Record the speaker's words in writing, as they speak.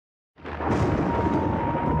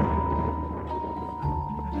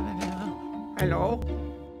Hello?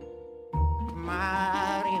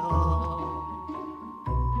 Mario.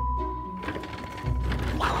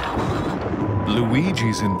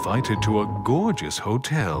 Luigi's invited to a gorgeous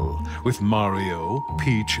hotel with Mario,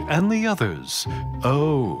 Peach, and the others.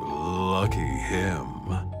 Oh, lucky him.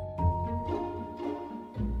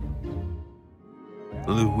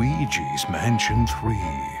 Luigi's Mansion 3.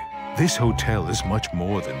 This hotel is much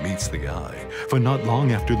more than meets the eye, for not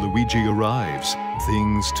long after Luigi arrives,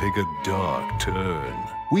 things take a dark turn.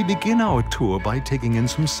 We begin our tour by taking in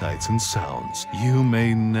some sights and sounds. You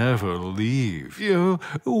may never leave. You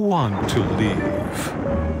want to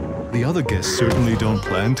leave. The other guests certainly don't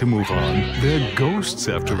plan to move on. They're ghosts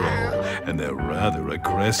after all, and they're rather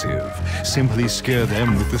aggressive. Simply scare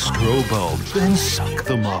them with the strobe bulb, then suck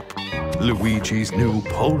them up. Luigi's new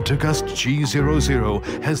Poltergust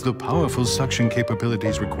G00 has the powerful suction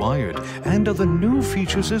capabilities required, and other new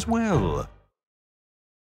features as well.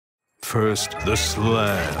 First, the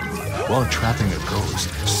slam. While trapping a ghost,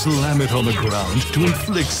 slam it on the ground to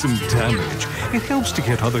inflict some damage. It helps to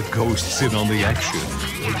get other ghosts in on the action.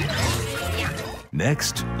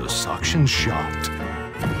 Next, the suction shot.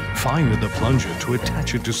 Fire the plunger to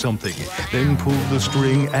attach it to something, then pull the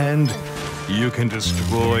string and you can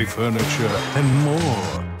destroy furniture and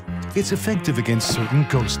more. It's effective against certain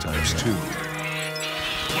ghost types too.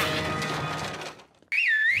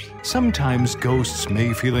 Sometimes ghosts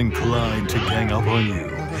may feel inclined to gang up on you.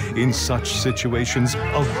 In such situations,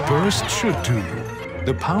 a burst should do.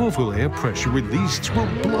 The powerful air pressure released will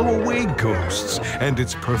blow away ghosts, and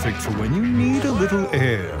it's perfect for when you need a little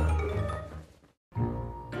air.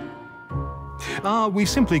 We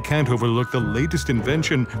simply can't overlook the latest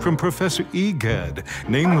invention from Professor Egad,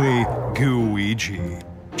 namely Gooigi.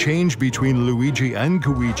 Change between Luigi and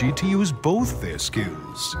Gooigi to use both their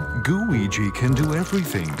skills. Gooigi can do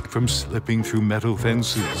everything from slipping through metal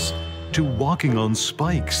fences to walking on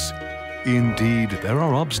spikes. Indeed, there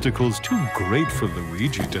are obstacles too great for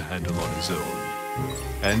Luigi to handle on his own.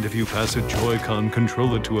 And if you pass a Joy-Con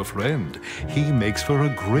controller to a friend, he makes for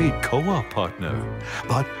a great co-op partner.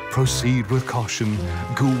 But proceed with caution.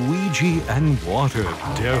 Gooigi and water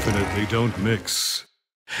definitely don't mix.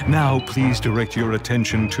 Now please direct your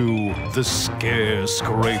attention to the Scare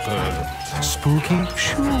Scraper. Spooky?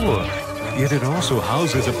 Sure. Yet it also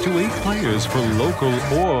houses up to 8 players for local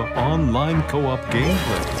or online co-op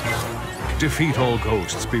gameplay. Defeat all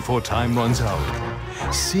ghosts before time runs out.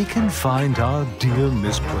 Seek and find our dear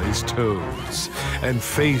misplaced toads, and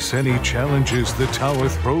face any challenges the tower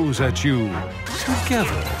throws at you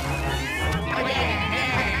together.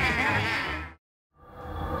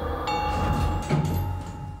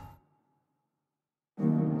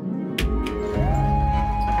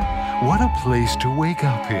 What a place to wake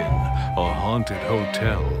up in. A haunted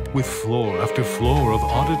hotel with floor after floor of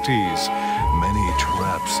oddities. Many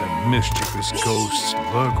traps and mischievous ghosts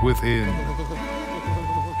lurk within.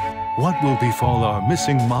 What will befall our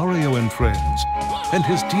missing Mario and friends, and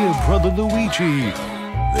his dear brother Luigi?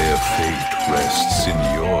 Their fate rests in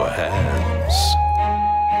your hands.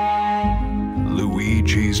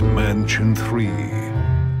 Luigi's Mansion 3.